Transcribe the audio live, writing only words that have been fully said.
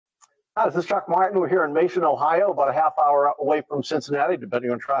Hi, this is Chuck Martin. We're here in Mason, Ohio, about a half hour away from Cincinnati, depending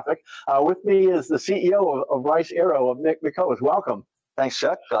on traffic. With me is the CEO of Ryse Aero, Mick Kowitz. Welcome. Thanks,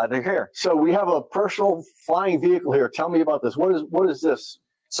 Chuck. Glad to hear. So we have a personal flying vehicle here. Tell me about this. What is this?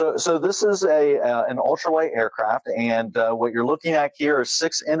 So this is an ultralight aircraft, and what you're looking at here is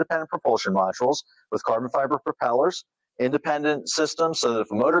 6 independent propulsion modules with carbon fiber propellers, independent systems, so that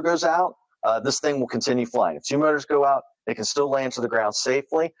if a motor goes out, this thing will continue flying. If 2 motors go out, it can still land to the ground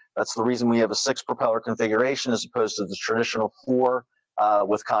safely. That's the reason we have a 6 propeller configuration as opposed to the traditional 4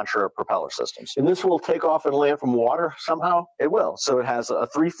 with contra propeller systems. And this will take off and land from water somehow? It will. So it has a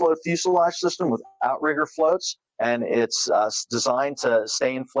 3-float fuselage system with outrigger floats, and it's designed to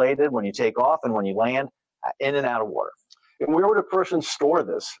stay inflated when you take off and when you land in and out of water. And where would a person store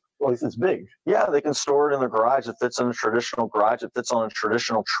this? Well, it's big. Yeah, they can store it in the garage. It fits in a traditional garage. It fits on a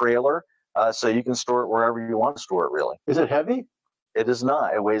traditional trailer. So you can store it wherever you want to store it, really. Is it heavy? It is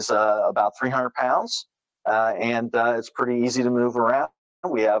not. It weighs about 300 pounds, and it's pretty easy to move around.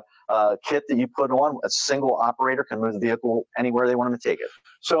 We have a kit that you put on. A single operator can move the vehicle anywhere they want them to take it.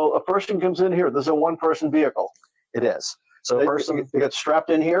 So a person comes in here. This is a one-person vehicle. It is. So a person... They get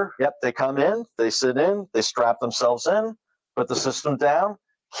strapped in here? Yep, they come in, they sit in, they strap themselves in, put the system down,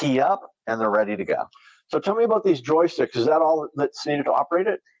 key up, and they're ready to go. So tell me about these joysticks. Is that all that's needed to operate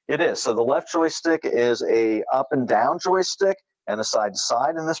it? It is. So the left joystick is a up and down joystick and a side to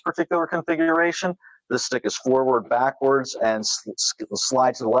side in this particular configuration. This stick is forward, backwards, and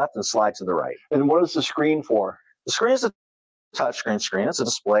slide to the left and slide to the right. And what is the screen for? The screen is a touchscreen screen. It's a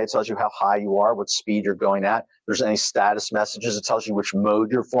display. It tells you how high you are, what speed you're going at. If there's any status messages, it tells you which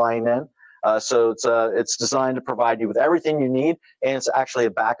mode you're flying in. So it's designed to provide you with everything you need, and it's actually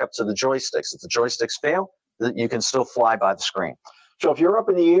a backup to the joysticks. If the joysticks fail, you can still fly by the screen. So if you're up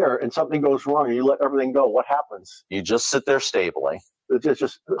in the air and something goes wrong and you let everything go, what happens? You just sit there stably. It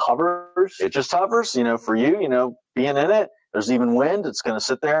just hovers? It just hovers, for you, being in it, there's even wind, it's going to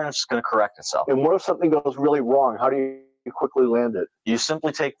sit there and it's just going to correct itself. And what if something goes really wrong? How do you quickly land it? You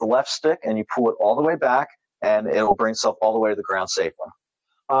simply take the left stick and you pull it all the way back, and it will bring itself all the way to the ground safely.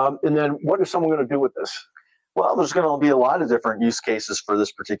 And then what is someone going to do with this? Well, there's going to be a lot of different use cases for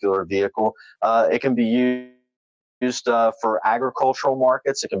this particular vehicle. It can be used for agricultural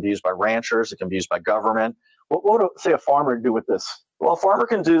markets. It can be used by ranchers. It can be used by government. What would, say, a farmer do with this? Well, a farmer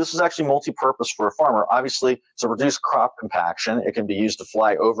can do this. Is actually multi-purpose for a farmer. Obviously, to reduce crop compaction, it can be used to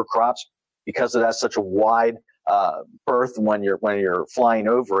fly over crops because it has such a wide berth. When you're flying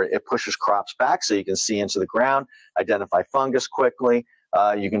over it, it pushes crops back so you can see into the ground, identify fungus quickly.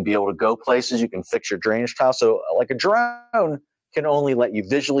 You can be able to go places. You can fix your drainage tile. So, like a drone can only let you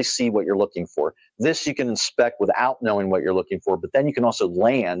visually see what you're looking for. This you can inspect without knowing what you're looking for, but then you can also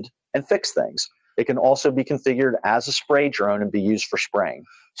land and fix things. It can also be configured as a spray drone and be used for spraying.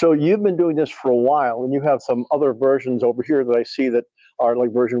 So you've been doing this for a while, and you have some other versions over here that I see that are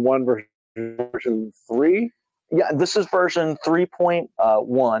like version 1, version 3? Yeah, this is version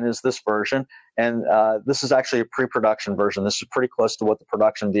 3.1 is this version, and this is actually a pre-production version. This is pretty close to what the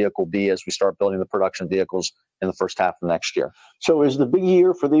production vehicle will be as we start building the production vehicles in the first half of next year. So is the big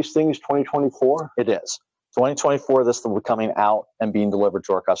year for these things 2024? It is. 2024, this will be coming out and being delivered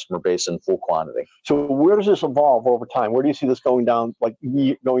to our customer base in full quantity. So where does this evolve over time? Where do you see this going down, like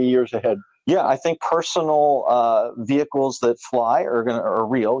going years ahead? Yeah, I think personal vehicles that fly are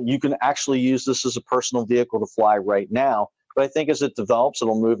real. You can actually use this as a personal vehicle to fly right now. But I think as it develops,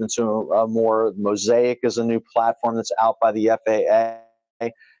 it'll move into a more Mosaic is a new platform that's out by the FAA.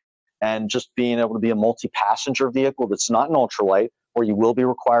 And just being able to be a multi-passenger vehicle that's not an ultralight, where you will be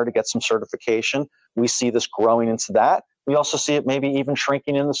required to get some certification. We see this growing into that. We also see it maybe even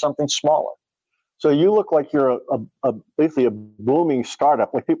shrinking into something smaller. So you look like you're basically a booming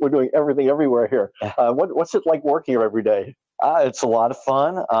startup. Like people are doing everything everywhere here. What's it like working here every day? It's a lot of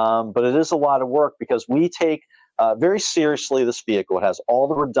fun, but it is a lot of work because we take very seriously this vehicle. It has all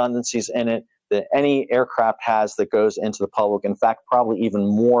the redundancies in it that any aircraft has that goes into the public. In fact, probably even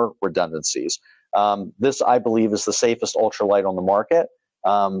more redundancies. This, I believe, is the safest ultralight on the market.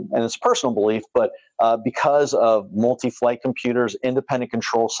 And it's personal belief, but because of multi-flight computers, independent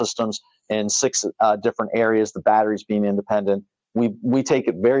control systems in 6 different areas, the batteries being independent, we take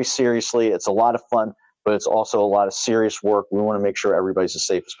it very seriously. It's a lot of fun, but it's also a lot of serious work. We want to make sure everybody's as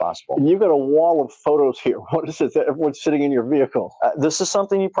safe as possible. And you've got a wall of photos here. What is it that everyone's sitting in your vehicle? This is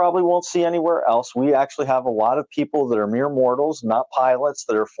something you probably won't see anywhere else. We actually have a lot of people that are mere mortals, not pilots,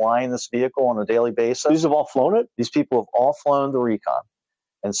 that are flying this vehicle on a daily basis. These have all flown it? These people have all flown the Recon.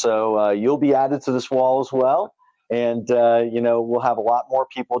 And so you'll be added to this wall as well. And, we'll have a lot more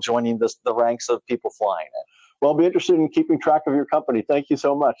people joining the ranks of people flying it. Well, I'll be interested in keeping track of your company. Thank you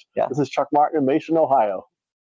so much. Yeah. This is Chuck Martin in Mason, Ohio.